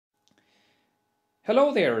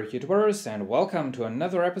Hello there, YouTubers, and welcome to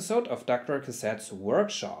another episode of DrCassette's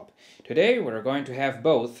workshop. Today we're going to have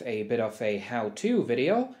both a bit of a how-to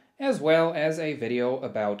video as well as a video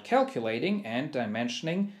about calculating and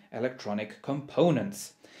dimensioning electronic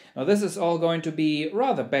components. Now this is all going to be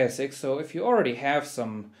rather basic, so if you already have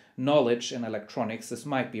some knowledge in electronics, this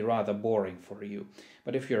might be rather boring for you.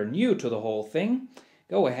 But if you're new to the whole thing,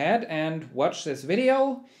 go ahead and watch this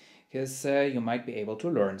video, because you might be able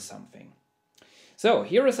to learn something. So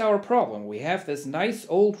here is our problem. We have this nice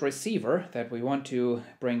old receiver that we want to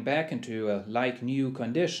bring back into a like-new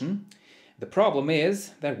condition. The problem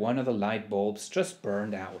is that one of the light bulbs just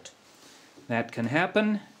burned out. That can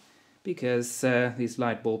happen because these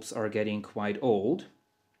light bulbs are getting quite old.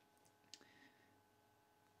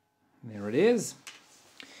 There it is.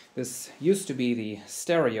 This used to be the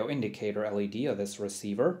stereo indicator LED of this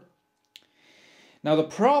receiver. Now the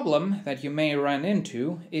problem that you may run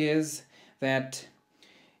into is that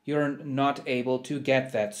you're not able to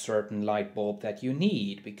get that certain light bulb that you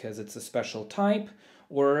need because it's a special type,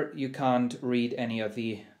 or you can't read any of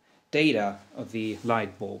the data of the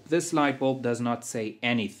light bulb. This light bulb does not say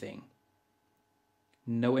anything.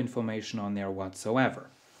 No information on there whatsoever.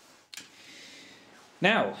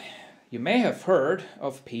 Now, you may have heard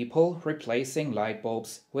of people replacing light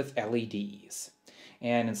bulbs with LEDs.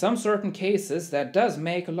 And in some certain cases that does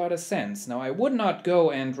make a lot of sense. Now I would not go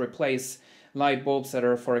and replace light bulbs that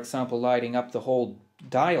are, for example, lighting up the whole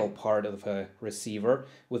dial part of a receiver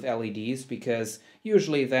with LEDs, because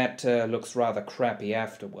usually that looks rather crappy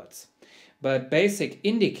afterwards. But basic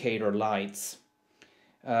indicator lights,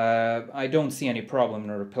 I don't see any problem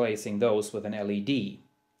in replacing those with an LED.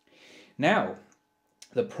 Now,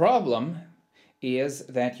 the problem is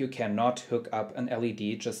that you cannot hook up an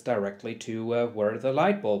LED just directly to where the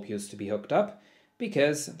light bulb used to be hooked up,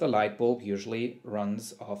 because the light bulb usually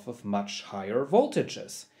runs off of much higher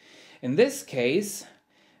voltages. In this case,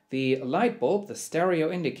 the light bulb, the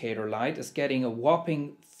stereo indicator light, is getting a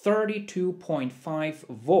whopping 32.5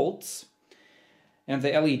 volts, and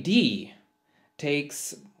the LED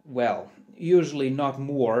takes, well, usually not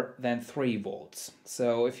more than 3 volts.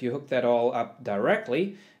 So if you hook that all up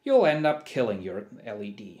directly, you'll end up killing your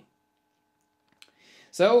LED.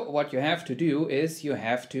 So what you have to do is you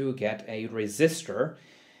have to get a resistor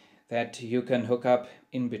that you can hook up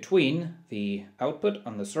in between the output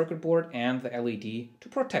on the circuit board and the LED to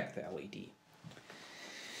protect the LED.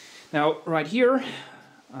 Now right here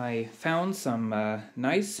I found some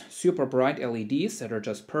nice super bright LEDs that are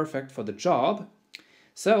just perfect for the job.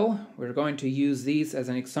 So we're going to use these as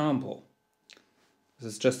an example.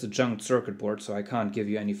 This is just a junked circuit board, so I can't give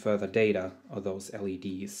you any further data of those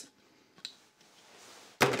LEDs.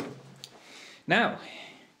 Now,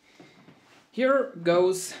 here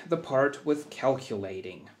goes the part with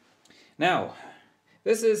calculating. Now,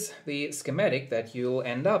 this is the schematic that you'll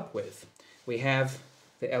end up with. We have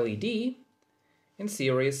the LED in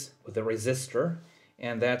series with the resistor,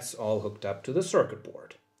 and that's all hooked up to the circuit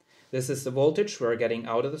board. This is the voltage we're getting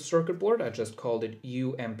out of the circuit board. I just called it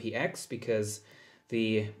UMPX because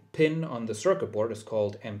the pin on the circuit board is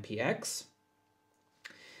called MPX.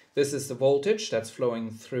 This is the voltage that's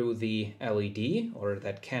flowing through the LED, or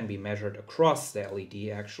that can be measured across the LED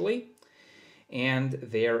actually. And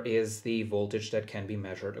there is the voltage that can be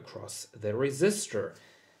measured across the resistor,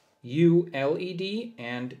 ULED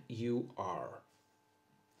and UR.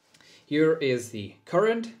 Here is the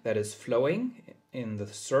current that is flowing in the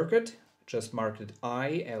circuit, just marked it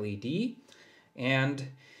I, LED. And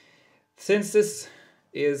since this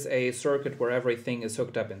is a circuit where everything is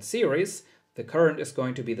hooked up in series, the current is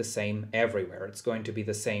going to be the same everywhere. It's going to be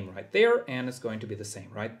the same right there, and it's going to be the same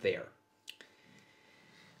right there.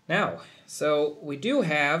 Now, so we do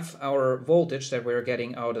have our voltage that we're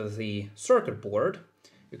getting out of the circuit board.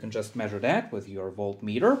 You can just measure that with your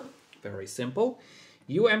voltmeter. Very simple.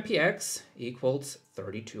 UMPX equals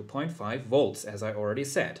 32.5 volts, as I already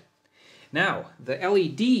said. Now, the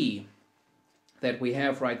LED that we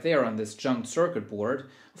have right there on this junked circuit board,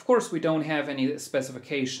 of course we don't have any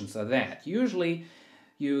specifications of that. Usually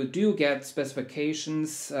you do get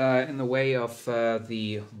specifications in the way of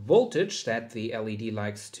the voltage that the LED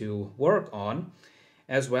likes to work on,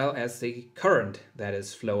 as well as the current that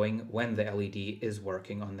is flowing when the LED is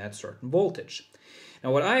working on that certain voltage.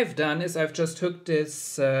 Now what I've done is I've just hooked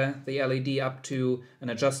this, the LED up to an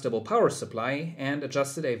adjustable power supply and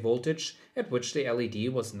adjusted a voltage at which the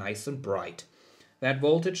LED was nice and bright. That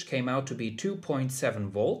voltage came out to be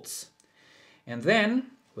 2.7 volts. And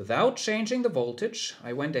then, without changing the voltage,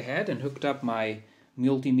 I went ahead and hooked up my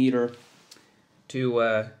multimeter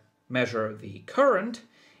to measure the current,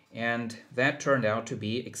 and that turned out to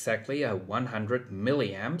be exactly 100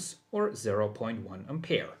 milliamps or 0.1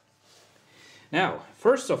 ampere. Now,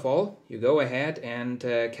 first of all, you go ahead and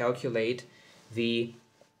calculate the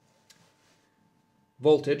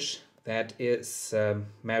voltage that is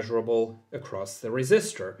measurable across the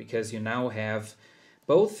resistor, because you now have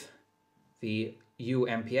both the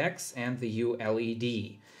UMPX and the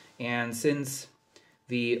ULED. And since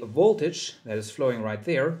the voltage that is flowing right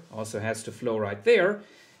there also has to flow right there,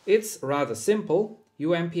 it's rather simple.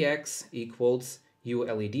 UMPX equals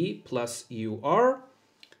ULED plus UR,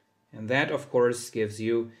 and that of course gives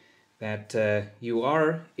you that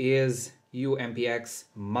UR is UMPX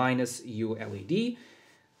minus ULED.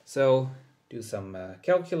 So do some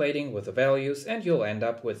calculating with the values and you'll end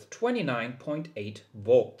up with 29.8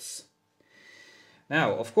 volts.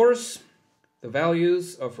 Now, of course, the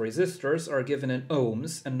values of resistors are given in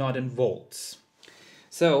ohms and not in volts.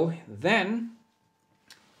 So then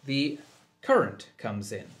the current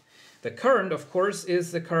comes in. The current, of course,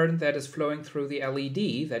 is the current that is flowing through the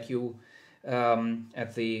LED that you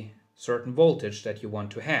at the certain voltage that you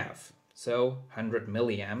want to have. So 100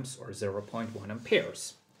 milliamps or 0.1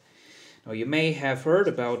 amperes. Now you may have heard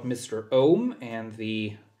about Mr. Ohm and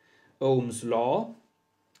the Ohm's law.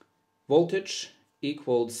 Voltage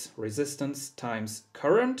equals resistance times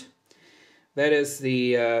current. That is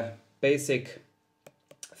the basic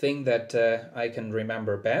thing that I can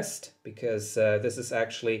remember best, because this is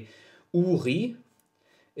actually Uri,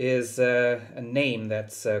 is a name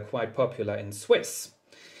that's quite popular in Swiss.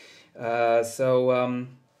 So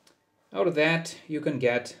out of that you can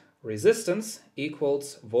get resistance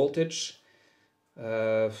equals voltage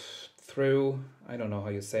through, I don't know how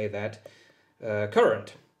you say that,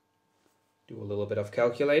 current. Do a little bit of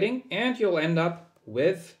calculating and you'll end up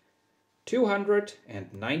with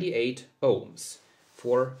 298 ohms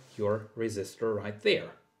for your resistor right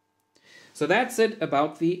there. So that's it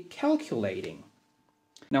about the calculating.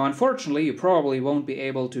 Now unfortunately you probably won't be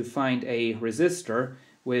able to find a resistor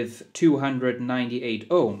with 298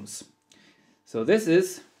 ohms. So this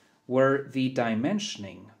is where the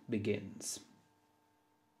dimensioning begins.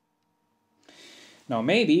 Now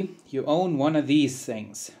maybe you own one of these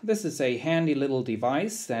things. This is a handy little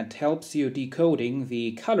device that helps you decoding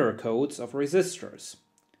the color codes of resistors.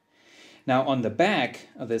 Now on the back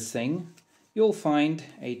of this thing you'll find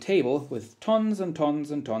a table with tons and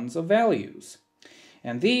tons and tons of values.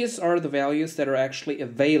 And these are the values that are actually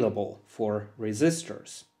available for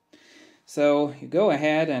resistors. So you go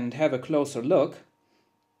ahead and have a closer look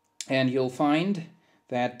and you'll find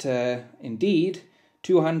that indeed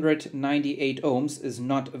 298 ohms is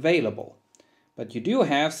not available. But you do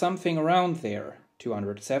have something around there,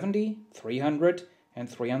 270, 300 and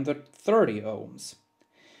 330 ohms.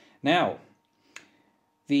 Now,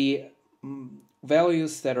 the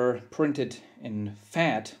values that are printed in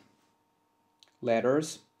fat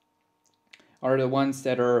letters are the ones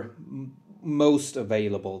that are most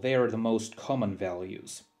available. They are the most common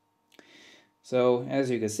values. So as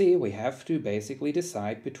you can see, we have to basically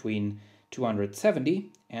decide between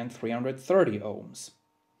 270 and 330 ohms.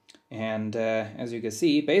 And as you can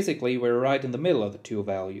see, basically we're right in the middle of the two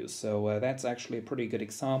values. So that's actually a pretty good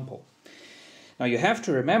example. Now you have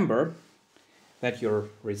to remember that your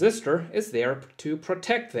resistor is there to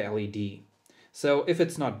protect the LED. So if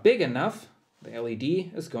it's not big enough, the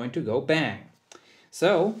LED is going to go bang.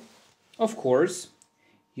 So, of course,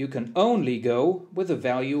 you can only go with a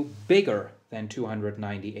value bigger than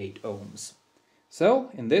 298 ohms. So,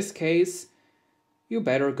 in this case, you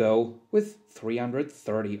better go with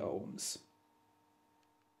 330 ohms.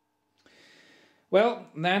 Well,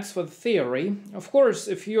 that's for the theory. Of course,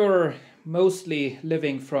 if you're mostly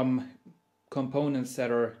living from components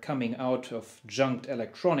that are coming out of junked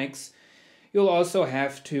electronics, you'll also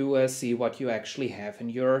have to see what you actually have in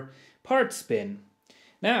your parts bin.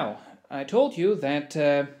 Now, I told you that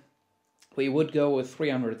we would go with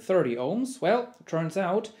 330 ohms. Well, it turns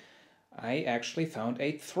out I actually found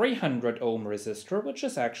a 300 ohm resistor, which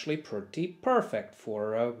is actually pretty perfect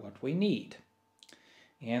for what we need.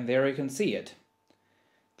 And there you can see it,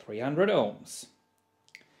 300 ohms.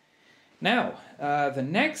 Now, the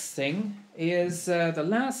next thing is the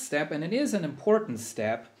last step, and it is an important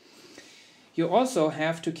step. You also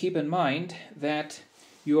have to keep in mind that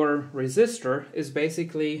your resistor is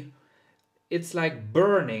basically, it's like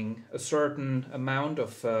burning a certain amount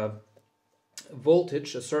of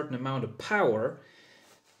voltage, a certain amount of power,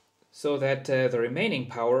 so that the remaining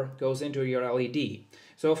power goes into your LED.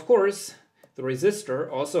 So of course, the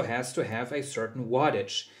resistor also has to have a certain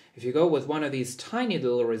wattage. If you go with one of these tiny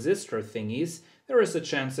little resistor thingies, there is a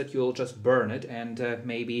chance that you'll just burn it and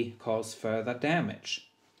maybe cause further damage.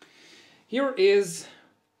 here is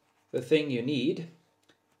the thing you need.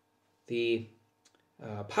 The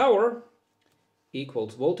power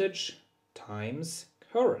equals voltage times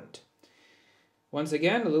current. Once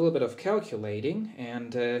again, a little bit of calculating,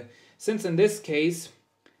 and since in this case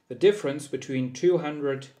the difference between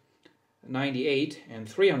 298 and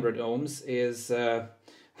 300 ohms is well,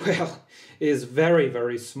 is very,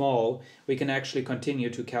 very small, we can actually continue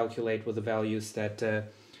to calculate with the values that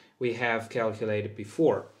we have calculated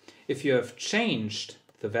before. If you have changed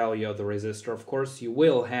the value of the resistor, of course, you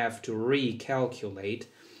will have to recalculate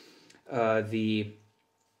the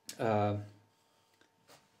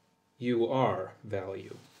UR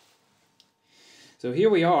value. So here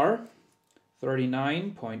we are,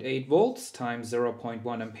 39.8 volts times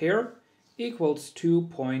 0.1 ampere equals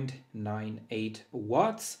 2.98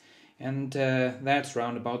 watts, and that's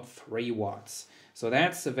round about 3 watts. So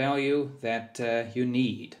that's the value that you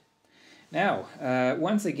need. Now,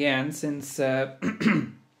 once again, since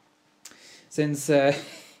since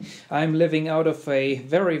I'm living out of a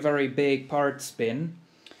very, very big parts bin,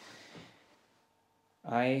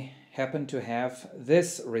 I happen to have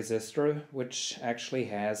this resistor, which actually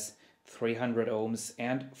has 300 ohms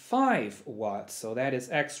and 5 watts, so that is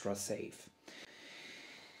extra safe.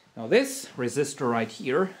 Now this resistor right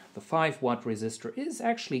here, the 5 watt resistor, is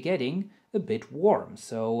actually getting a bit warm,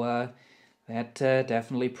 so that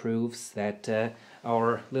definitely proves that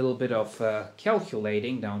our little bit of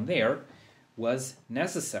calculating down there was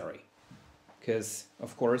necessary. Because,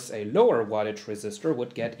 of course, a lower wattage resistor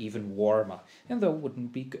would get even warmer, and that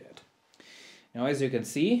wouldn't be good. Now, as you can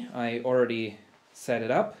see, I already set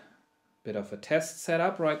it up, bit of a test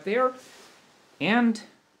setup right there, and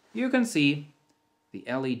you can see the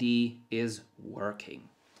LED is working.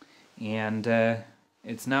 And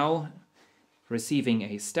it's now receiving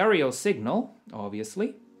a stereo signal,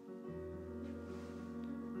 obviously.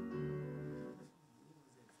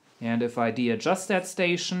 And if I de-adjust that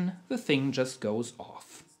station, the thing just goes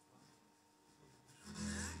off.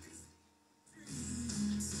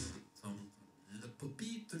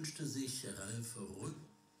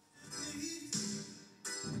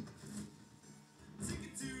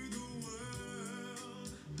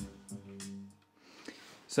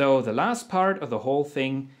 So the last part of the whole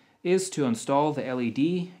thing is to install the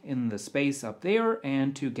LED in the space up there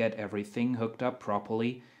and to get everything hooked up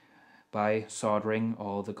properly by soldering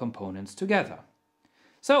all the components together.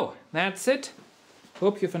 So that's it.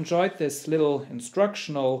 Hope you've enjoyed this little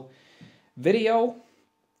instructional video,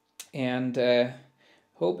 and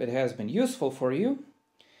hope it has been useful for you.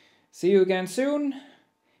 See you again soon,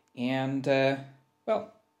 and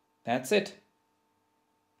well, that's it.